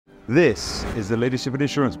This is the Leadership in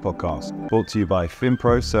Insurance podcast, brought to you by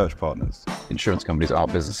FinPro Search Partners. Insurance companies are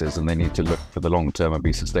businesses and they need to look for the long term and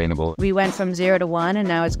be sustainable. We went from 0 to 1 and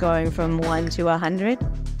now it's going from 1 to 100.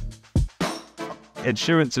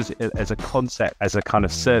 Insurance as a concept, as a kind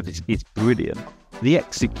of service, is brilliant. The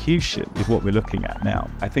execution is what we're looking at now.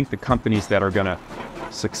 I think the companies that are going to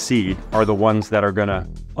succeed are the ones that are going to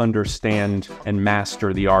understand and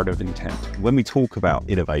master the art of intent. When we talk about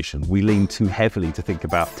innovation, we lean too heavily to think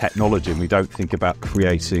about technology and we don't think about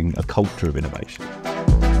creating a culture of innovation.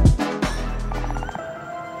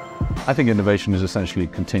 I think innovation is essentially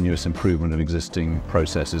continuous improvement of existing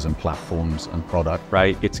processes and platforms and product.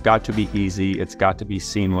 Right? It's got to be easy. It's got to be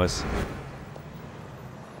seamless.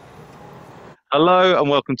 Hello and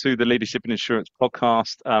welcome to the Leadership in Insurance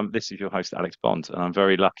podcast. This is your host, Alex Bond, and I'm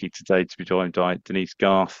very lucky today to be joined by Denise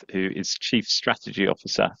Garth, who is Chief Strategy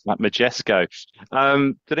Officer at Majesco.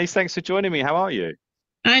 Denise, thanks for joining me. How are you?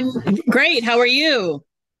 I'm great. How are you?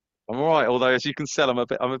 I'm all right, although as you can tell, I'm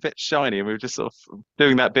a bit shiny, and we were just sort of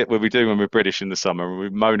doing that bit where we do when we're British in the summer, and we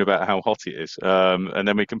moan about how hot it is, and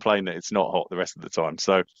then we complain that it's not hot the rest of the time.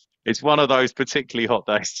 So it's one of those particularly hot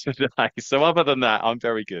days today. So other than that, I'm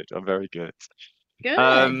very good. I'm very good. Good.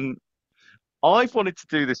 I've wanted to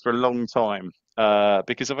do this for a long time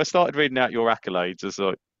because if I started reading out your accolades as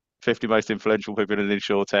like 50 most influential people in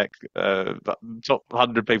insurtech, top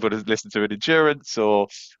 100 people to listen to in insurance, or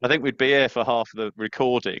I think we'd be here for half of the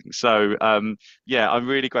recording. So yeah, I'm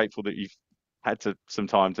really grateful that you've had some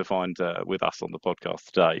time to find with us on the podcast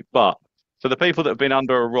today. But for the people that have been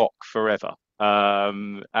under a rock forever,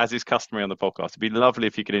 as is customary on the podcast, it'd be lovely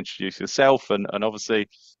if you could introduce yourself and obviously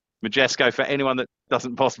Majesco for anyone that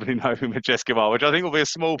doesn't possibly know who Majesco are, which I think will be a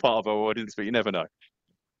small part of our audience, but you never know.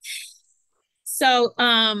 So,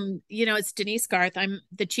 it's Denise Garth. I'm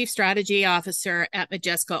the Chief Strategy Officer at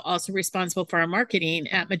Majesco, also responsible for our marketing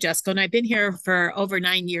at Majesco. And I've been here for over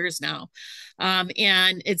 9 years now.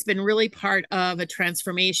 And it's been really part of a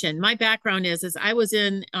transformation. My background is I've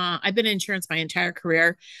been in insurance my entire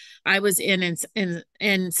career. I was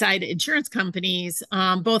inside insurance companies,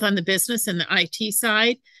 both on the business and the IT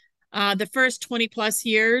side, the first 20 plus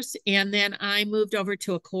years. And then I moved over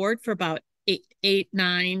to Accord for about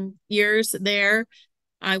 9 years there.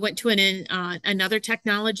 I went to another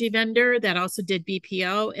technology vendor that also did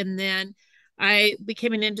BPO. And then I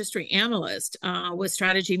became an industry analyst with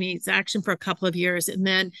Strategy Meets Action for a couple of years. And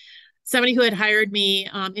then somebody who had hired me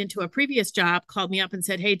into a previous job called me up and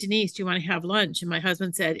said, "Hey, Denise, do you want to have lunch?" And my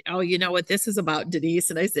husband said, "Oh, you know what this is about, Denise?"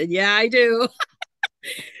 And I said, "Yeah, I do."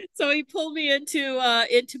 So he pulled me into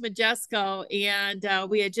Majesco, and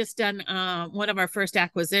we had just done one of our first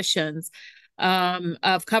acquisitions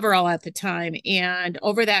of Coverall at the time. And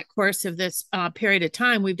over that course of this period of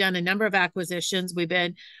time, we've done a number of acquisitions. We've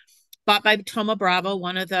been bought by Thoma Bravo,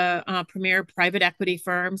 one of the premier private equity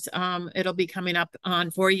firms. It'll be coming up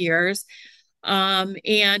on 4 years.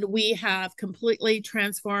 And we have completely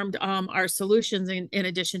transformed our solutions in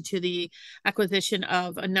addition to the acquisition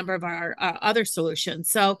of a number of our other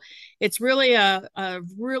solutions. So it's really a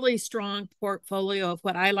really strong portfolio of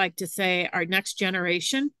what I like to say are next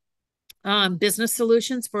generation business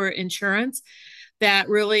solutions for insurance that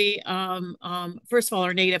really, first of all,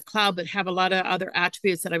 are native cloud, but have a lot of other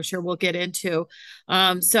attributes that I'm sure we'll get into.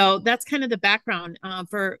 So that's kind of the background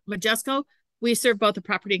for Majesco. We serve both the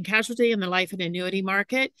property and casualty and the life and annuity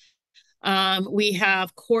market. We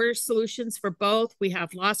have core solutions for both. We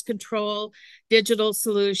have loss control, digital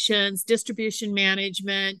solutions, distribution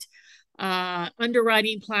management,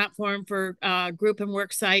 underwriting platform for group and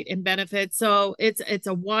worksite and benefits. So it's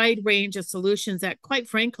a wide range of solutions that, quite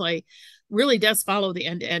frankly, really does follow the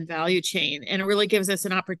end-to-end value chain. And it really gives us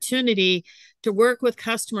an opportunity to work with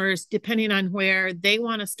customers depending on where they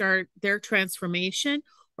want to start their transformation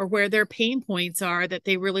or where their pain points are that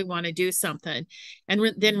they really want to do something, and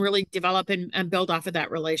then really develop and build off of that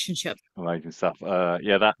relationship. Amazing stuff.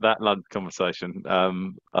 Yeah, that lunch conversation,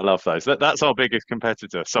 I love those. That's our biggest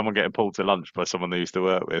competitor, someone getting pulled to lunch by someone they used to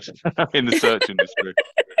work with in the search industry.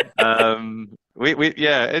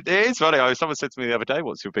 It is funny. Someone said to me the other day,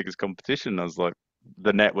 "What's your biggest competition?" I was like,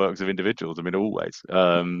 the networks of individuals. I mean, always.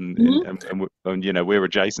 And we're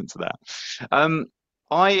adjacent to that.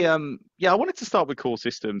 I wanted to start with core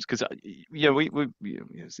systems because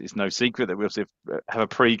it's no secret that we also have a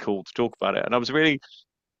pre-call to talk about it, and I was really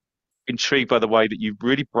intrigued by the way that you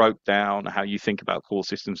really broke down how you think about core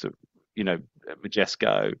systems at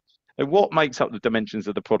Majesco. And what makes up the dimensions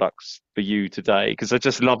of the products for you today? Because I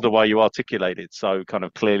just love the way you articulated so kind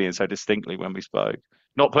of clearly and so distinctly when we spoke.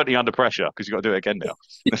 Not putting you under pressure because you've got to do it again now.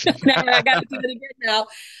 No, I got to do it again now.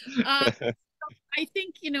 I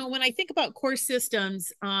think, when I think about core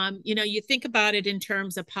systems, you think about it in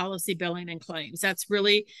terms of policy billing and claims. That's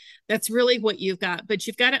really what you've got. But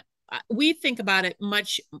you've got to, we think about it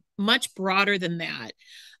much, much broader than that.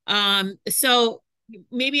 So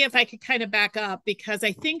maybe if I could kind of back up, because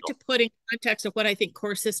I think to put in context of what I think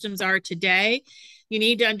core systems are today, you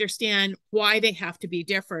need to understand why they have to be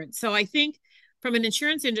different. So I think from an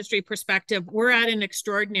insurance industry perspective, we're at an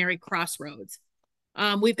extraordinary crossroads.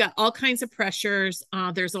 We've got all kinds of pressures.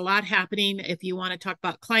 There's a lot happening. If you want to talk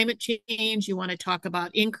about climate change, you want to talk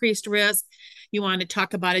about increased risk, you want to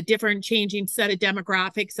talk about a different changing set of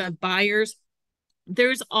demographics of buyers.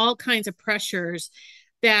 There's all kinds of pressures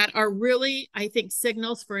that are really, I think,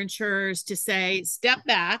 signals for insurers to say, step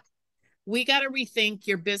back. We got to rethink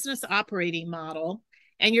your business operating model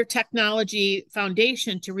and your technology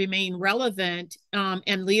foundation to remain relevant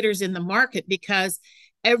and leaders in the market, because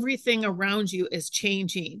everything around you is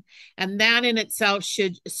changing. And that in itself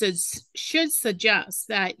should suggest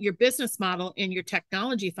that your business model and your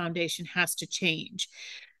technology foundation has to change.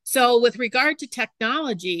 So with regard to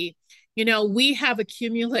technology, we have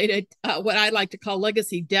accumulated what I like to call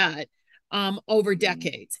legacy debt over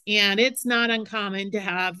decades. And it's not uncommon to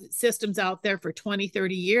have systems out there for 20,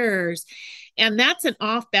 30 years. And that's an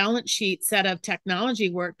off balance sheet set of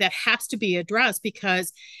technology work that has to be addressed,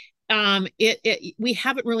 because we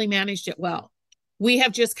haven't really managed it well. We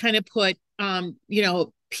have just kind of put,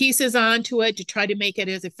 pieces onto it to try to make it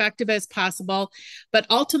as effective as possible. But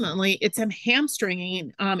ultimately, it's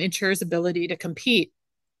hamstringing insurers' ability to compete.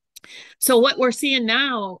 So what we're seeing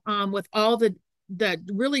now with all the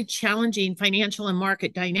really challenging financial and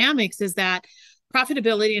market dynamics is that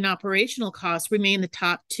profitability and operational costs remain the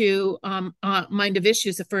top two mind of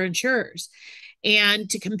issues for insurers. And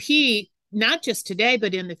to compete, not just today,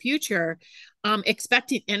 but in the future,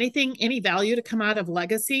 expecting any value to come out of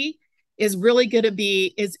legacy is really going to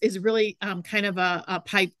be, is really kind of a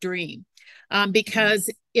pipe dream. Because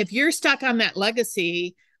if you're stuck on that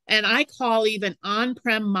legacy, and I call even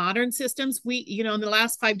on-prem modern systems, in the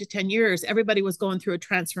last 5 to 10 years, everybody was going through a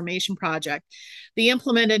transformation project. They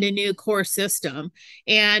implemented a new core system,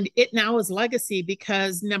 and it now is legacy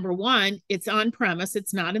because, number one, it's on-premise,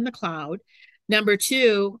 it's not in the cloud. Number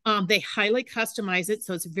two, they highly customize it,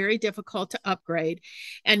 so it's very difficult to upgrade.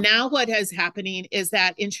 And now what is happening is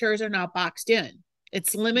that insurers are now boxed in.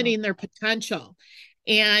 It's limiting their potential.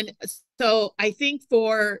 And so I think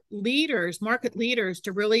for leaders, market leaders,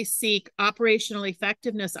 to really seek operational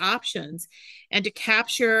effectiveness options and to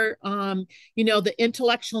capture, the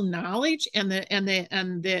intellectual knowledge and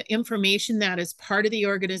the information that is part of the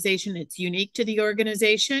organization, it's unique to the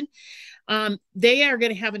organization, they are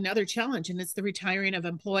going to have another challenge, and it's the retiring of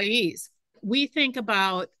employees. We think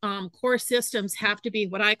about core systems have to be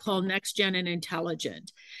what I call next gen and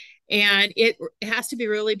intelligent. And it has to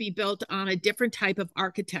really be built on a different type of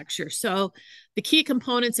architecture. So the key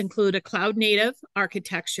components include a cloud native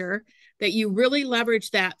architecture that you really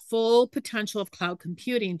leverage that full potential of cloud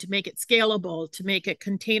computing to make it scalable, to make it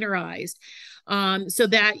containerized, so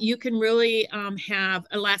that you can really have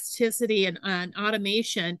elasticity and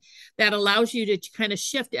automation that allows you to kind of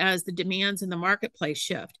shift as the demands in the marketplace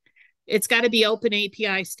shift. It's got to be open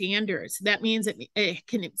API standards. That means it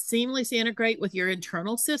can seamlessly integrate with your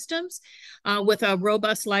internal systems with a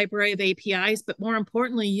robust library of APIs, but more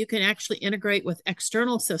importantly, you can actually integrate with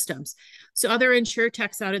external systems. So other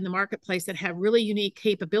insurtechs out in the marketplace that have really unique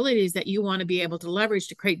capabilities that you want to be able to leverage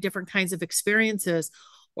to create different kinds of experiences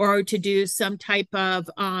or to do some type of,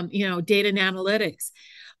 data and analytics.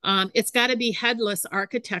 It's got to be headless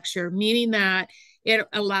architecture, meaning that it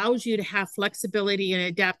allows you to have flexibility and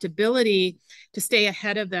adaptability to stay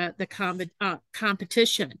ahead of the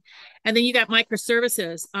competition. And then you got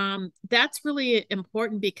microservices. That's really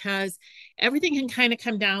important because everything can kind of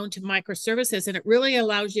come down to microservices, and it really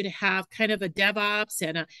allows you to have kind of a DevOps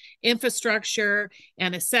and an infrastructure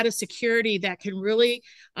and a set of security that can really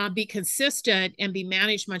be consistent and be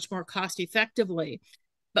managed much more cost effectively.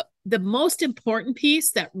 But the most important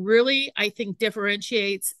piece that really, I think,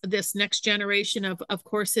 differentiates this next generation of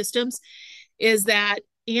core systems is that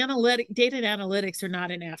data and analytics are not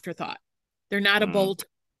an afterthought. They're not a bolt.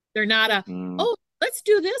 They're not oh, let's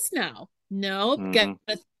do this now. No, get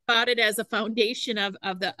about it as a foundation of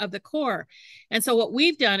the core. And so what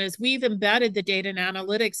we've done is we've embedded the data and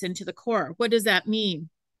analytics into the core. What does that mean?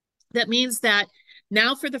 That means that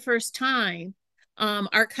now for the first time,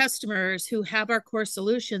 our customers who have our core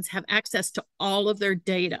solutions have access to all of their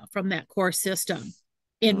data from that core system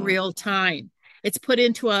in real time. It's put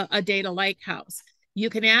into a data lakehouse.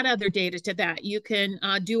 You can add other data to that. You can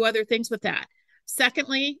do other things with that.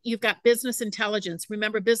 Secondly, you've got business intelligence.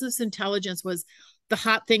 Remember, business intelligence was the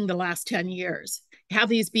hot thing the last 10 years. Have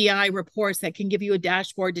these BI reports that can give you a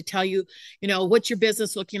dashboard to tell you, what's your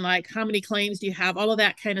business looking like? How many claims do you have? All of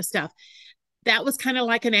that kind of stuff. That was kind of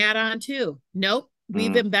like an add-on too. Nope.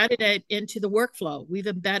 We've embedded it into the workflow. We've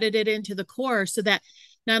embedded it into the core so that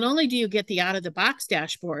not only do you get the out-of-the-box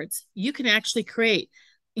dashboards, you can actually create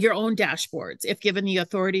your own dashboards if given the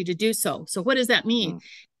authority to do so. So what does that mean? If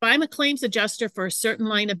I'm a claims adjuster for a certain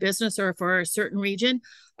line of business or for a certain region,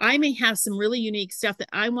 I may have some really unique stuff that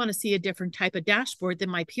I want to see a different type of dashboard than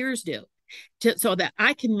my peers do, so that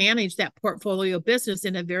I can manage that portfolio business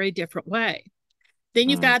in a very different way. Then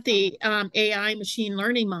you've got the AI machine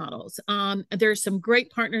learning models. There's some great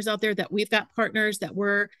partners out there that we've got partners that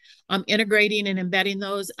we're integrating and embedding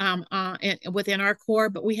those within our core,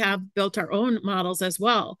 but we have built our own models as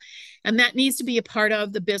well. And that needs to be a part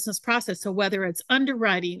of the business process. So whether it's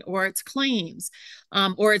underwriting or it's claims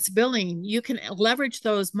or it's billing, you can leverage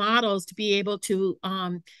those models to be able to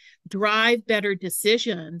drive better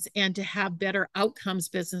decisions and to have better outcomes,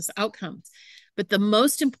 business outcomes. But the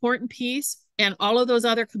most important piece, and all of those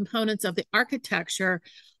other components of the architecture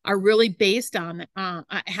are really based on,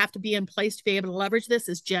 have to be in place to be able to leverage this,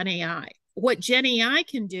 is Gen AI. What Gen AI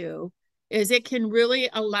can do is it can really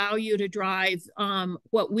allow you to drive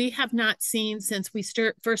what we have not seen since we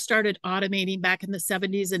first started automating back in the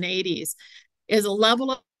 70s and 80s, is a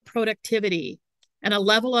level of productivity and a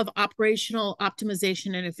level of operational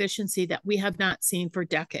optimization and efficiency that we have not seen for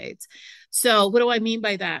decades. So what do I mean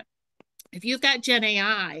by that? If you've got Gen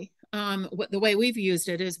AI, the way we've used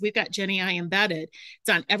it is we've got Gen AI embedded. It's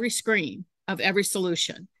on every screen of every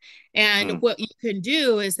solution. And what you can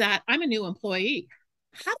do is that I'm a new employee.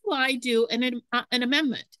 How do I do an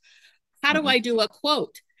amendment? How do I do a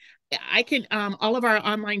quote? I can, all of our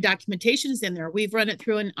online documentation is in there. We've run it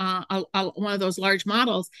through one of those large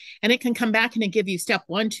models, and it can come back and give you step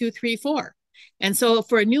 1, 2, 3, 4. And so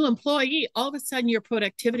for a new employee, all of a sudden your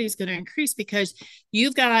productivity is going to increase because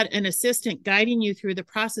you've got an assistant guiding you through the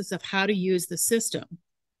process of how to use the system.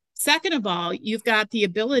 Second of all, you've got the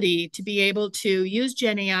ability to be able to use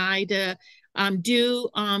Gen AI to do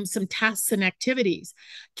some tasks and activities.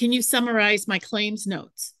 Can you summarize my claims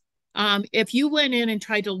notes? If you went in and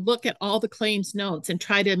tried to look at all the claims notes and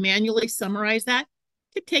try to manually summarize that,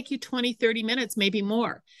 it could take you 20, 30 minutes, maybe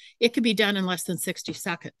more. It could be done in less than 60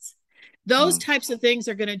 seconds. Those types of things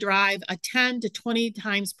are going to drive a 10 to 20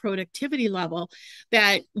 times productivity level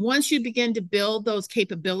that once you begin to build those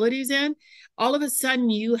capabilities in, all of a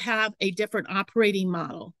sudden you have a different operating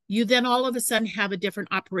model. You then all of a sudden have a different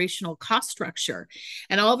operational cost structure.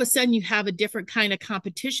 And all of a sudden you have a different kind of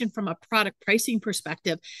competition from a product pricing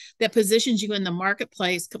perspective that positions you in the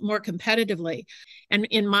marketplace more competitively. And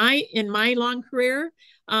in my long career,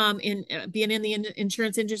 in being in the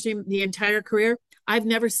insurance industry the entire career, I've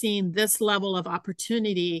never seen this level of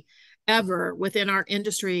opportunity ever within our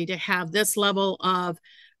industry to have this level of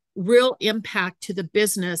real impact to the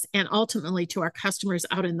business and ultimately to our customers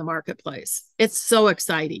out in the marketplace. It's so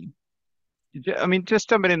exciting. I mean, just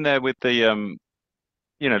jumping in there with the,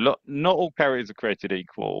 not all carriers are created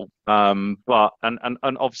equal, but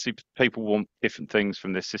obviously people want different things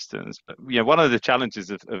from their systems. But one of the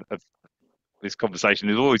challenges of this conversation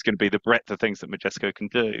is always going to be the breadth of things that Majesco can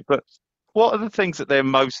do. But what are the things that they're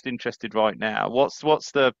most interested right now? What's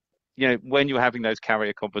the, when you're having those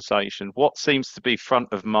carrier conversations, what seems to be front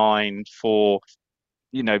of mind for,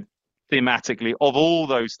 thematically of all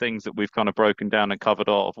those things that we've kind of broken down and covered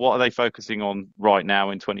off? What are they focusing on right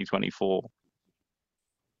now in 2024?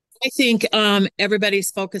 I think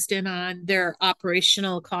everybody's focused in on their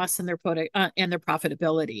operational costs and their and their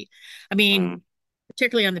profitability. I mean,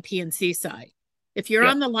 particularly on the P&C side. If you're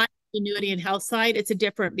on the life, annuity, and health side, it's a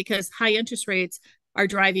different because high interest rates are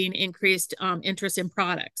driving increased interest in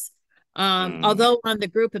products. Although on the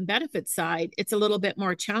group and benefits side, it's a little bit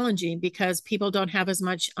more challenging because people don't have as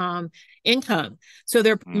much income. So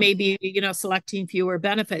they're maybe, selecting fewer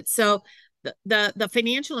benefits. So the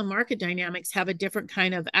financial and market dynamics have a different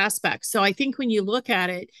kind of aspect. So I think when you look at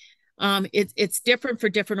it, it's different for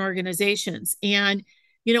different organizations. And,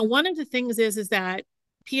 one of the things is that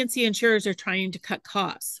P&C insurers are trying to cut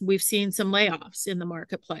costs. We've seen some layoffs in the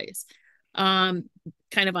marketplace, kind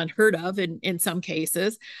of unheard of in some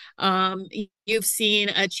cases. You've seen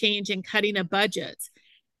a change in cutting of budgets.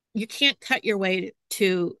 You can't cut your way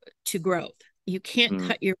to growth. You can't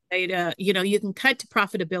cut your way to, you can cut to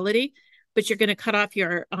profitability, but you're going to cut off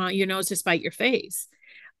your nose to spite your face.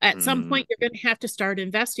 At some point, you're going to have to start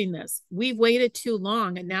investing this. We've waited too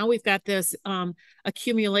long, and now we've got this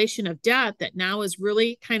accumulation of debt that now is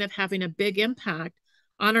really kind of having a big impact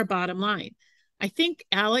on our bottom line. I think,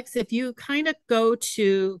 Alex, if you kind of go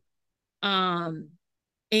to um,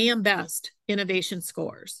 AM Best innovation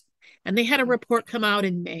scores, and they had a report come out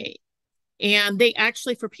in May, and they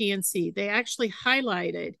actually, for PNC, they actually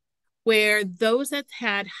highlighted where those that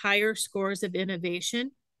had higher scores of innovation,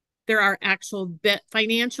 there are actual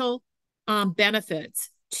financial benefits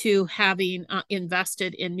to having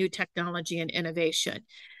invested in new technology and innovation,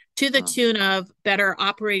 to the tune of better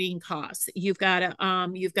operating costs. You've got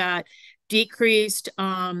decreased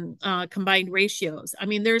combined ratios. I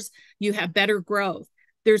mean, you have better growth.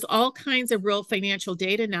 There's all kinds of real financial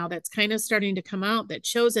data now that's kind of starting to come out that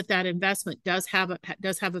shows that that investment does have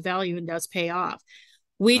a value and does pay off.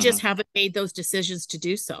 We just haven't made those decisions to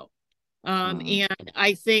do so. And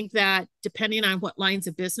I think that depending on what lines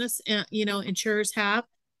of business, insurers have,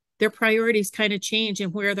 their priorities kind of change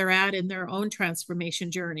and where they're at in their own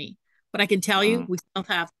transformation journey. But I can tell you, we still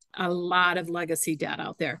have a lot of legacy debt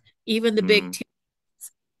out there, even the big teams,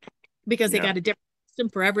 because they got a different system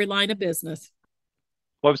for every line of business.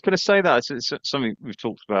 Well, I was going to say that it's something we've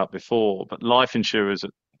talked about before, but life insurers,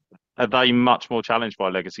 are they much more challenged by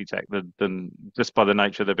legacy tech than just by the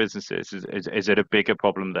nature of their businesses? Is it a bigger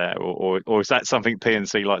problem there, or is that something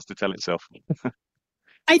PNC likes to tell itself?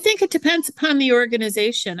 I think it depends upon the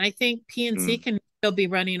organization. I think PNC can still be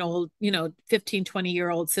running old, 15,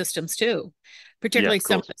 20-year-old systems too, particularly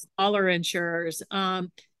some of the smaller insurers.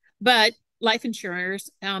 But life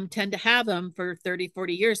insurers tend to have them for 30,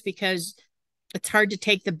 40 years because it's hard to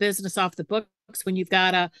take the business off the books when you've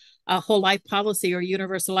got a whole life policy or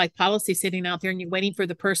universal life policy sitting out there and you're waiting for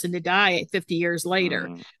the person to die 50 years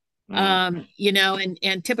later. And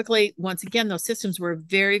typically, once again, those systems were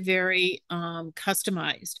very, very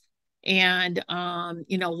customized, and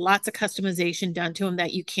lots of customization done to them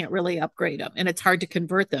that you can't really upgrade them, and it's hard to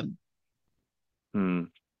convert them.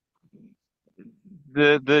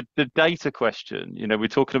 The data question, we're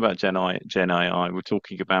talking about Gen AI, we're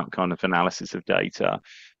talking about kind of analysis of data.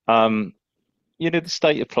 The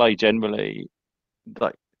state of play generally,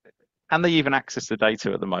 like, can they even access the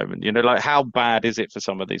data at the moment? Like, how bad is it for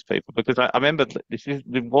some of these people? Because I remember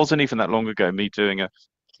it wasn't even that long ago, me doing a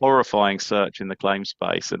horrifying search in the claim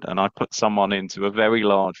space, and I put someone into a very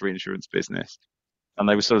large reinsurance business, and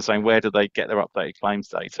they were sort of saying, where do they get their updated claims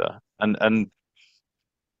data? And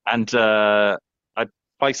I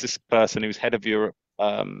placed this person who was head of Europe,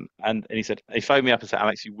 and he said, he phoned me up and said,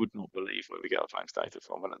 Alex, you would not believe where we get our claims data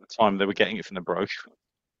from. And at the time, they were getting it from the broker.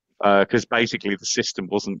 Because basically the system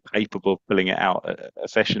wasn't capable of pulling it out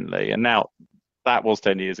efficiently. And now that was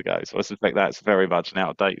 10 years ago. So I suspect that's very much an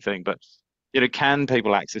out-of-date thing. But, can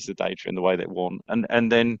people access the data in the way they want?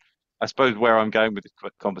 And then I suppose where I'm going with this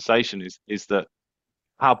conversation is that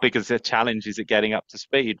how big is the challenge is it getting up to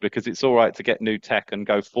speed? Because it's all right to get new tech and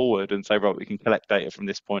go forward and say, right, we can collect data from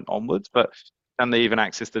this point onwards. But can they even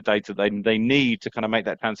access the data they need to kind of make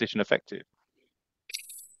that transition effective?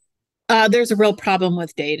 There's a real problem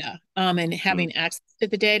with data and having access to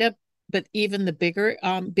the data, but even the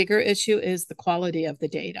bigger issue is the quality of the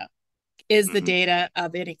data. Is the data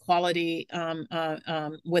of any quality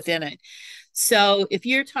within it? So if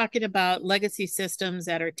you're talking about legacy systems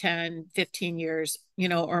that are 10, 15 years,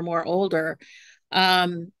 or more older,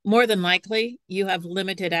 more than likely you have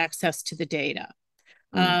limited access to the data.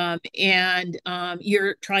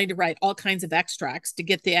 You're trying to write all kinds of extracts to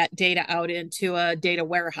get that data out into a data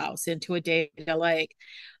warehouse, into a data lake.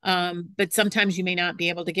 But sometimes you may not be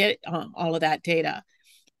able to get all of that data.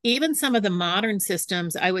 Even some of the modern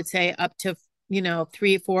systems, I would say up to,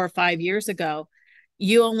 3, 4, 5 years ago,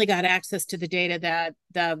 you only got access to the data that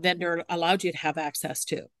the vendor allowed you to have access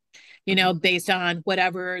to, based on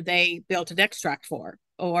whatever they built an extract for,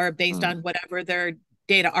 or based on whatever their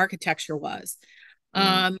data architecture was.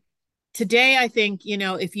 Today, I think,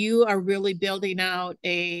 if you are really building out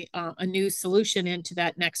a new solution into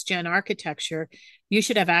that next gen architecture, you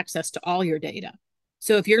should have access to all your data.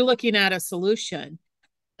 So if you're looking at a solution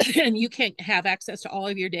and you can't have access to all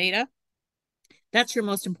of your data, that's your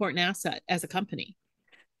most important asset as a company.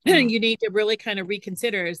 You need to really kind of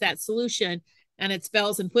reconsider, is that solution and its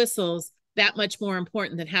bells and whistles that much more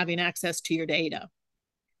important than having access to your data?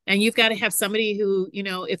 And you've got to have somebody who,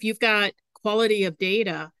 if you've got quality of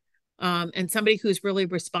data and somebody who's really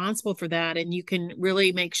responsible for that, and you can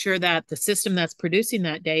really make sure that the system that's producing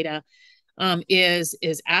that data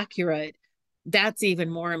is accurate, that's even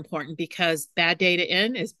more important, because bad data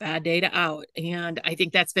in is bad data out. And I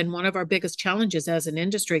think that's been one of our biggest challenges as an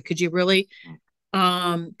industry. Could you really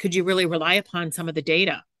rely upon some of the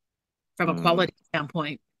data from a quality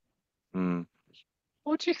standpoint?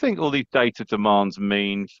 What do you think all these data demands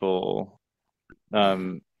mean for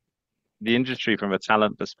the industry from a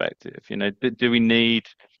talent perspective. Do we need,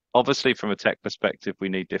 obviously from a tech perspective, we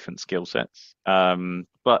need different skill sets.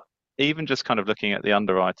 But even just kind of looking at the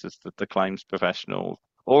underwriters, the claims professionals,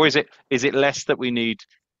 or is it less that we need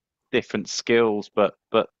different skills, but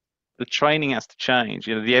the training has to change.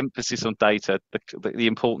 The emphasis on data, the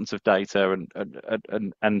importance of data,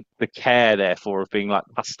 and the care, therefore, of being like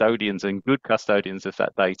custodians and good custodians of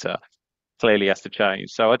that data clearly has to change.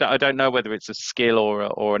 So I don't know whether it's a skill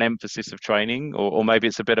or an emphasis of training, or maybe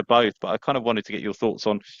it's a bit of both. But I kind of wanted to get your thoughts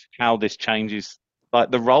on how this changes, like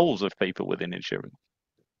the roles of people within insurance.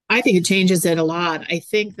 I think it changes it a lot. I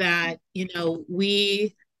think that,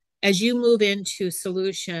 as you move into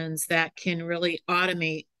solutions that can really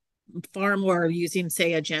automate far more using,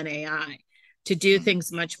 say, a Gen AI to do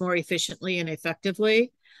things much more efficiently and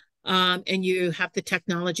effectively, and you have the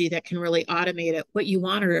technology that can really automate it, what you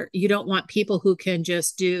don't want people who can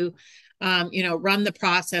just do, run the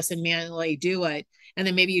process and manually do it. And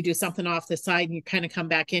then maybe you do something off the side and you kind of come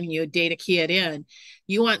back in and you data key it in.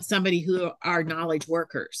 You want somebody who are knowledge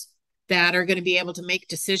workers that are going to be able to make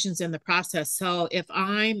decisions in the process. So if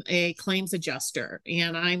I'm a claims adjuster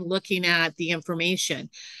and I'm looking at the information,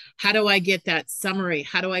 how do I get that summary?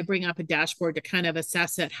 How do I bring up a dashboard to kind of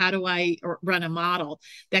assess it? How do I run a model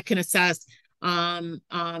that can assess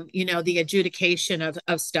the adjudication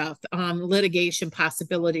of stuff, litigation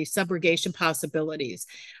possibilities, subrogation possibilities.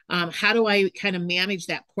 How do I kind of manage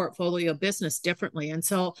that portfolio business differently? And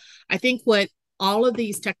so I think what all of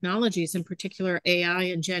these technologies, in particular AI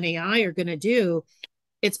and Gen AI, are going to do,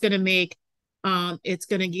 it's going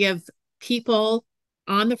to give people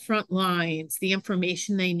on the front lines the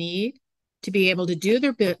information they need to be able to do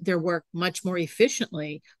their work much more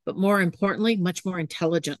efficiently, but more importantly, much more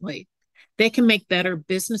intelligently. They can make better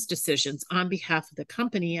business decisions on behalf of the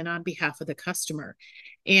company and on behalf of the customer.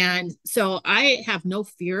 And so I have no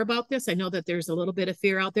fear about this. I know that there's a little bit of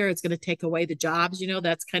fear out there. It's going to take away the jobs.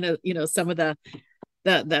 That's kind of, some of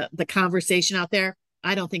the conversation out there.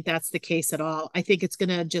 I don't think that's the case at all. I think it's going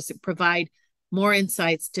to just provide more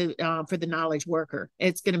insights for the knowledge worker.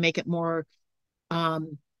 It's going to make it more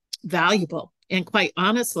valuable. And quite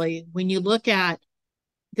honestly, when you look at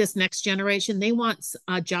this next generation, they want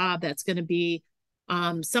a job that's going to be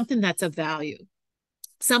something that's of value,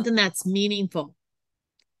 something that's meaningful.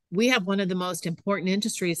 We have one of the most important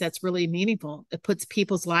industries that's really meaningful. It puts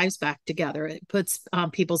people's lives back together. It puts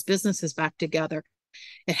people's businesses back together.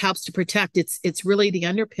 It helps to protect. It's really the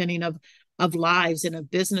underpinning of lives and of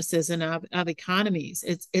businesses and of economies.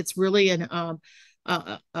 It's really an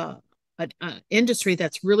industry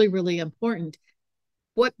that's really, really important.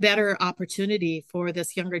 What better opportunity for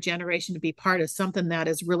this younger generation to be part of something that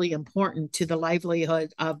is really important to the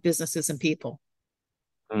livelihood of businesses and people?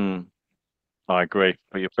 I agree,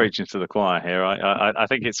 but you're preaching to the choir here. I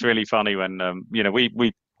think it's really funny when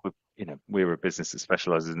we're a business that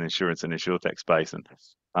specializes in insurance and insurtech space, and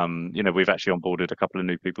we've actually onboarded a couple of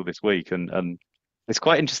new people this week, and it's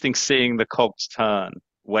quite interesting seeing the cogs turn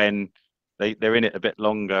when they're in it a bit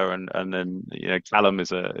longer, and then Callum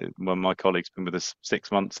is one of my colleagues, been with us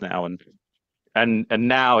 6 months now, and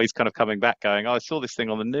now he's kind of coming back going, oh, I saw this thing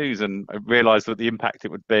on the news and I realized what the impact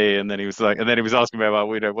it would be, and then he was asking me about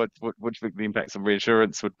what do you think the impacts on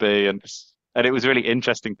reinsurance would be, and it was really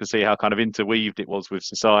interesting to see how kind of interweaved it was with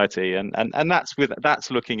society, and that's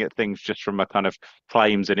looking at things just from a kind of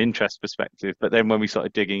claims and interest perspective. But then when we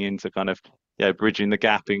started digging into kind of bridging the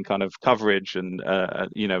gap in kind of coverage and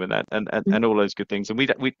and all those good things, and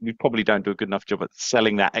we probably don't do a good enough job at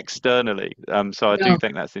selling that externally. So I do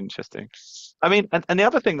think that's interesting. I mean, and the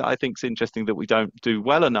other thing that I think is interesting that we don't do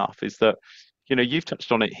well enough is that you've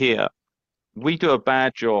touched on it here. We do a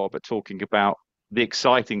bad job at talking about the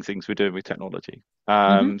exciting things we're doing with technology.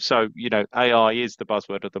 So, AI is the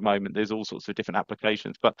buzzword at the moment. There's all sorts of different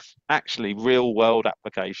applications, but actually real world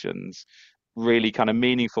applications, really kind of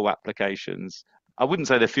meaningful applications. I wouldn't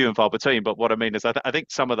say they're few and far between, but what I mean is I think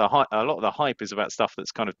a lot of the hype is about stuff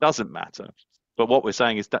that's kind of doesn't matter. But what we're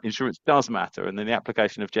saying is that insurance does matter. And then the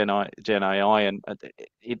application of Gen AI and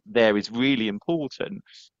there is really important.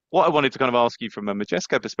 What I wanted to kind of ask you from a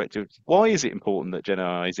Majesco perspective, why is it important that Gen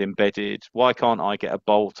AI is embedded? Why can't I get a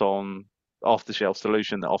bolt-on off-the-shelf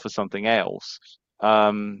solution that offers something else?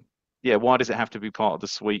 Why does it have to be part of the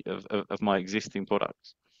suite of my existing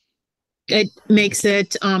products? It makes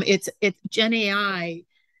it, it's Gen AI.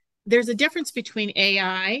 There's a difference between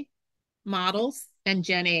AI models and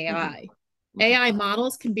Gen AI. AI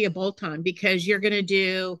models can be a bolt-on because you're going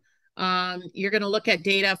to look at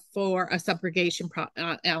data for a subrogation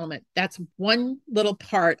element. That's one little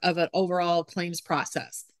part of an overall claims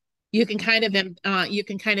process. You can kind of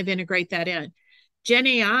integrate that in. Gen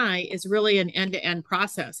AI is really an end-to-end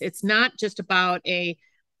process. It's not just about a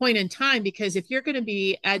point in time, because if you're going to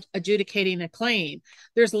be adjudicating a claim,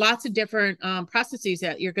 there's lots of different processes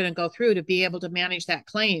that you're going to go through to be able to manage that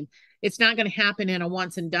claim. It's not going to happen in a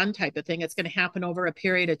once and done type of thing. It's going to happen over a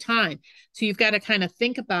period of time. So you've got to kind of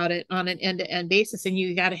think about it on an end-to-end basis, and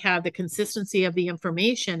you got to have the consistency of the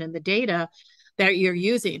information and the data that you're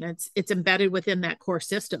using. It's embedded within that core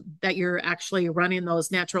system that you're actually running those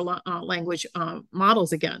natural language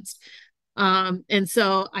models against. And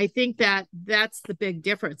so I think that that's the big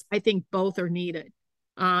difference. I think both are needed,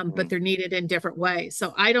 but they're needed in different ways.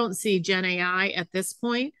 So I don't see Gen AI at this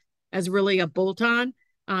point as really a bolt-on,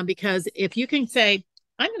 because if you can say,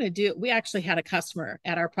 I'm going to do, we actually had a customer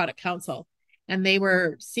at our product council, and they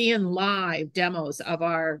were seeing live demos of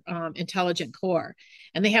our intelligent core,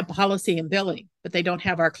 and they have policy and billing, but they don't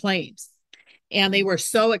have our claims. And they were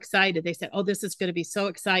so excited. They said, "Oh, this is going to be so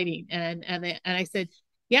exciting." And I said,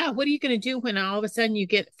 "Yeah, what are you going to do when all of a sudden you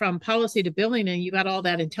get from policy to billing and you got all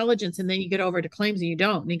that intelligence, and then you get over to claims and you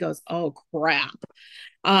don't?" And he goes, "Oh, crap."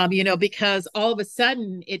 Because all of a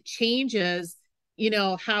sudden it changes,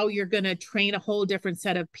 how you're going to train a whole different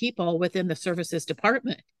set of people within the services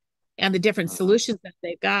department and the different solutions that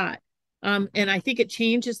they've got. And I think it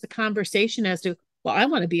changes the conversation as to, well, I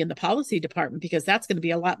want to be in the policy department because that's going to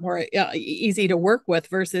be a lot more easy to work with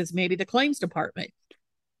versus maybe the claims department.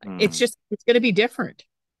 It's going to be different.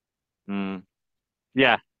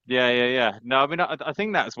 Yeah, yeah. No, I mean, I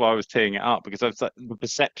think that's why I was teeing it up, because I was like, the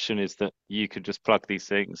perception is that you could just plug these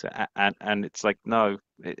things, and it's like, no,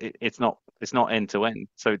 it's not end to end.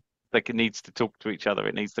 So like, it needs to talk to each other.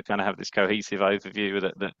 It needs to kind of have this cohesive overview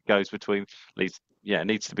that goes between these. Yeah, it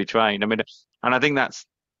needs to be trained. I mean, and I think that's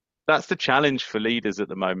the challenge for leaders at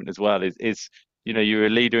the moment as well. Is you're a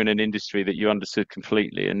leader in an industry that you understood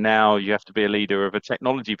completely, and now you have to be a leader of a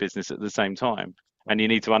technology business at the same time, and you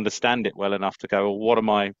need to understand it well enough to go,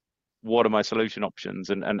 well, what are my solution options,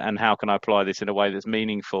 and how can I apply this in a way that's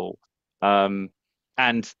meaningful, and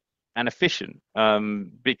efficient,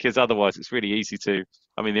 because otherwise it's really easy to.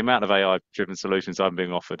 I mean, the amount of AI-driven solutions I'm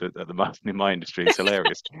being offered at the moment in my industry is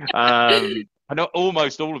hilarious. I know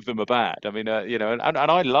almost all of them are bad. I mean, and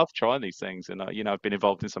I love trying these things, and I've been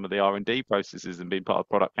involved in some of the R&D processes and been part of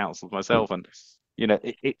product councils myself, and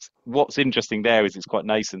it's what's interesting there is it's quite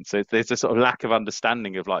nascent. So there's a sort of lack of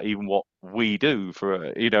understanding of like even what we do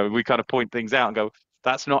for we kind of point things out and go,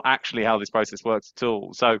 that's not actually how this process works at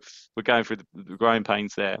all. So we're going through the growing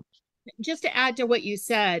pains there. Just to add to what you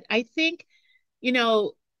said, I think,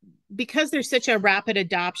 because there's such a rapid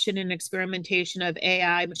adoption and experimentation of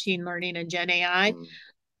AI, machine learning, and Gen AI,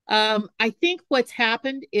 I think what's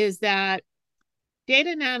happened is that data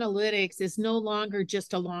and analytics is no longer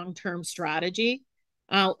just a long-term strategy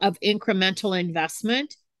of incremental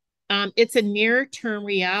investment. It's a near-term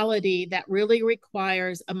reality that really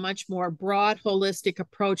requires a much more broad, holistic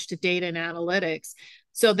approach to data and analytics,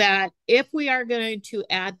 so that if we are going to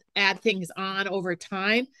add things on over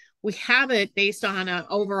time, we have it based on an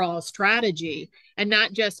overall strategy, and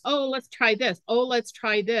not just, oh, let's try this, oh, let's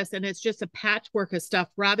try this. And it's just a patchwork of stuff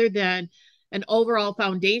rather than an overall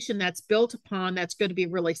foundation that's built upon that's going to be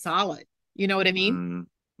really solid. You know what I mean?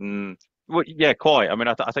 Well, yeah, quite. I mean,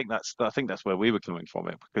 I think that's where we were coming from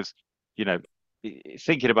it, because,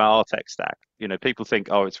 thinking about our tech stack, people think,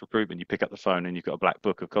 oh, it's recruitment. You pick up the phone and you've got a black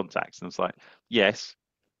book of contacts. And it's like, yes,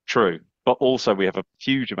 true. But also we have a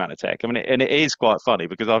huge amount of tech. I mean, and it is quite funny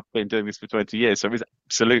because I've been doing this for 20 years. So it's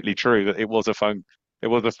absolutely true that it was a phone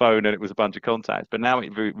and it was a bunch of contacts, but now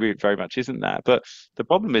it very much isn't that. But the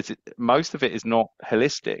problem is most of it is not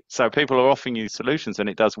holistic. So people are offering you solutions and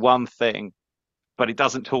it does one thing, but it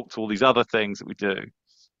doesn't talk to all these other things that we do.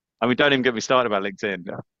 I mean, don't even get me started about LinkedIn.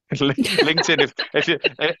 LinkedIn,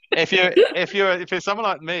 if you're someone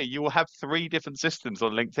like me, you will have 3 different systems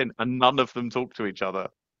on LinkedIn and none of them talk to each other.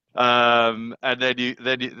 And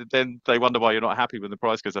then they wonder why you're not happy when the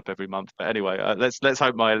price goes up every month. But anyway, let's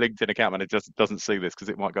hope my LinkedIn account manager doesn't see this, because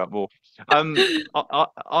it might go up more.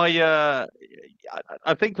 I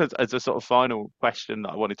think as a sort of final question that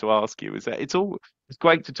I wanted to ask you is that it's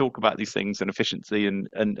great to talk about these things and efficiency and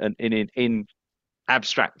in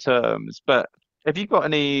abstract terms, but have you got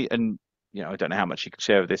any, and I don't know how much you can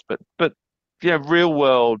share with this, but real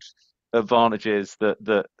world advantages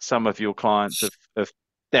that some of your clients have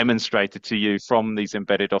demonstrated to you from these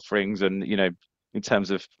embedded offerings, and in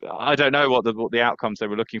terms of, I don't know what the outcomes they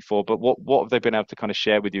were looking for, but what have they been able to kind of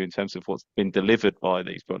share with you in terms of what's been delivered by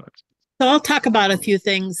these products? So I'll talk about a few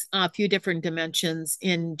things, a few different dimensions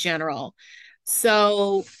in general.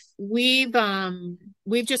 So we've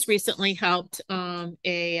just recently helped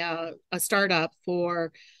a startup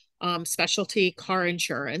for specialty car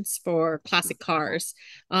insurance for classic cars.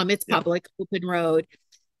 It's public, open road.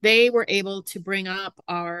 They were able to bring up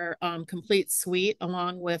our complete suite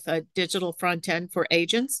along with a digital front end for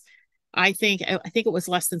agents. I think it was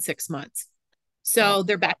less than 6 months. So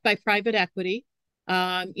they're backed by private equity.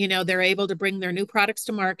 They're able to bring their new products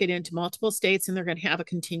to market into multiple states, and they're going to have a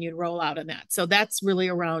continued rollout in that. So that's really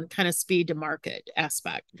around kind of speed to market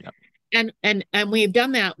aspect. Yep. And we've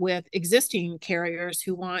done that with existing carriers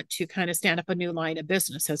who want to kind of stand up a new line of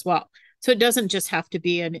business as well. So it doesn't just have to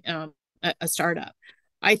be a startup.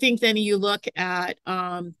 I think then you look at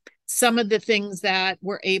some of the things that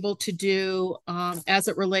we're able to do as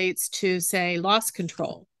it relates to, say, loss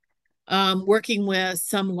control. Working with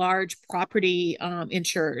some large property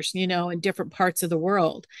insurers, in different parts of the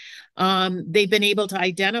world. They've been able to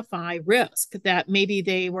identify risk that maybe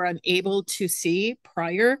they were unable to see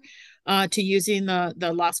prior to using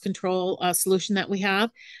the loss control solution that we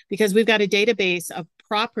have, because we've got a database of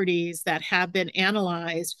properties that have been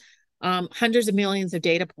analyzed, hundreds of millions of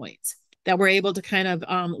data points that we're able to kind of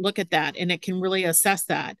look at that, and it can really assess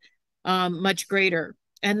that much greater.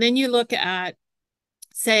 And then you look at,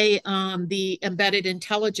 say, the embedded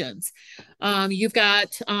intelligence. You've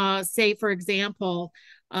got, say, for example,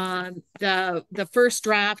 the first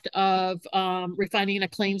draft of refining a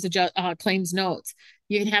claims notes.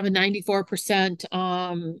 You can have a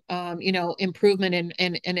 94% improvement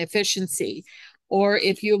in efficiency. Or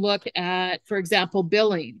if you look at, for example,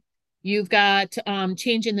 billing, you've got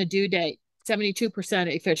changing the due date,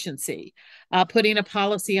 72% efficiency. Putting a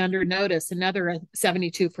policy under notice, another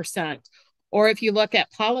 72%. Or if you look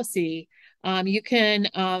at policy, you can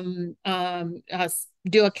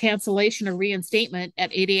do a cancellation or reinstatement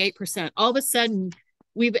at 88%. All of a sudden,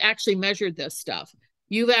 we've actually measured this stuff.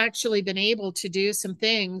 You've actually been able to do some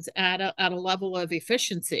things at a level of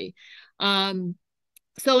efficiency.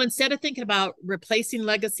 So instead of thinking about replacing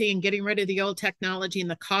legacy and getting rid of the old technology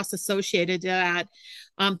and the costs associated to that,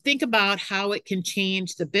 think about how it can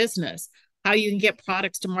change the business, how you can get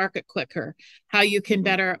products to market quicker, how you can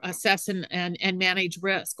better assess and manage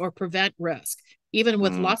risk or prevent risk. Even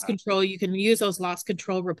with loss control, you can use those loss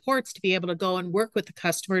control reports to be able to go and work with the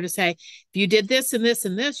customer to say, if you did this and this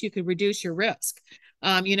and this, you could reduce your risk.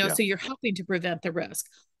 So you're helping to prevent the risk.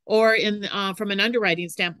 Or from an underwriting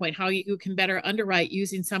standpoint, how you can better underwrite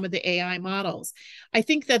using some of the AI models. I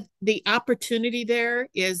think that the opportunity there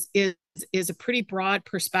is a pretty broad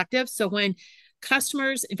perspective. So when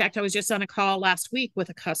customers, in fact, I was just on a call last week with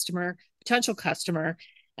a potential customer,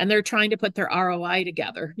 and they're trying to put their ROI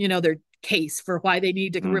together, their case for why they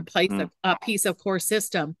need to replace a piece of core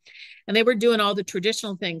system. And they were doing all the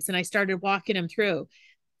traditional things. And I started walking them through.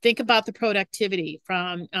 Think about the productivity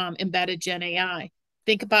from embedded Gen AI.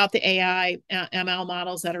 Think about the AI ML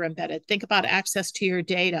models that are embedded. Think about access to your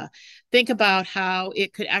data. Think about how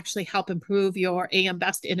it could actually help improve your AM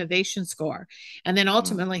Best innovation score. And then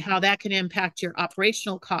ultimately how that can impact your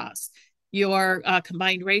operational costs, your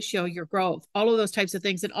combined ratio, your growth, all of those types of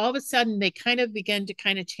things. And all of a sudden they kind of begin to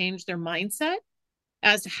kind of change their mindset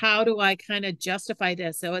as to how do I kind of justify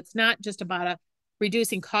this? So it's not just about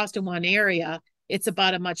reducing cost in one area. It's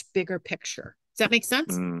about a much bigger picture. Does that make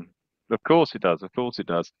sense? Of course it does. Of course it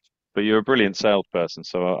does. But you're a brilliant salesperson,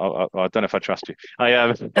 so I don't know if I trust you. I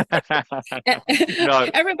am. No.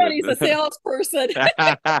 Everybody's a salesperson.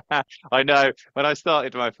 I know. When I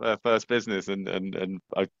started my first business, and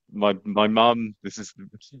my mum,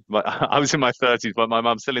 I was in my 30s, but my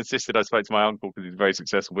mum still insisted I spoke to my uncle because he's a very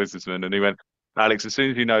successful businessman, and he went, Alex, as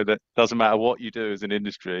soon as you know that doesn't matter what you do as an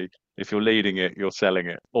industry, if you're leading it, you're selling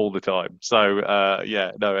it all the time. So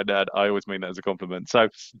and I always mean that as a compliment. So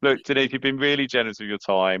look, Denise, you've been really generous with your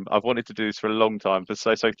time. I've wanted to do this for a long time.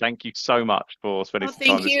 So thank you so much for spending some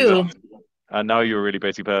time with me. I know you're a really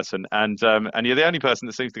busy person, and you're the only person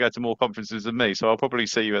that seems to go to more conferences than me. So I'll probably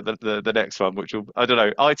see you at the next one, which will, I don't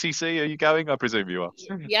know, ITC. Are you going? I presume you are.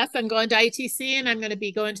 Yes, I'm going to ITC, and I'm going to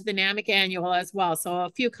be going to the NAMIC annual as well. So a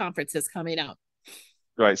few conferences coming up.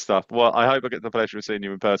 Great stuff. Well, I hope I get the pleasure of seeing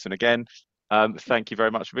you in person again. Thank you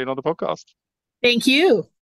very much for being on the podcast. Thank you.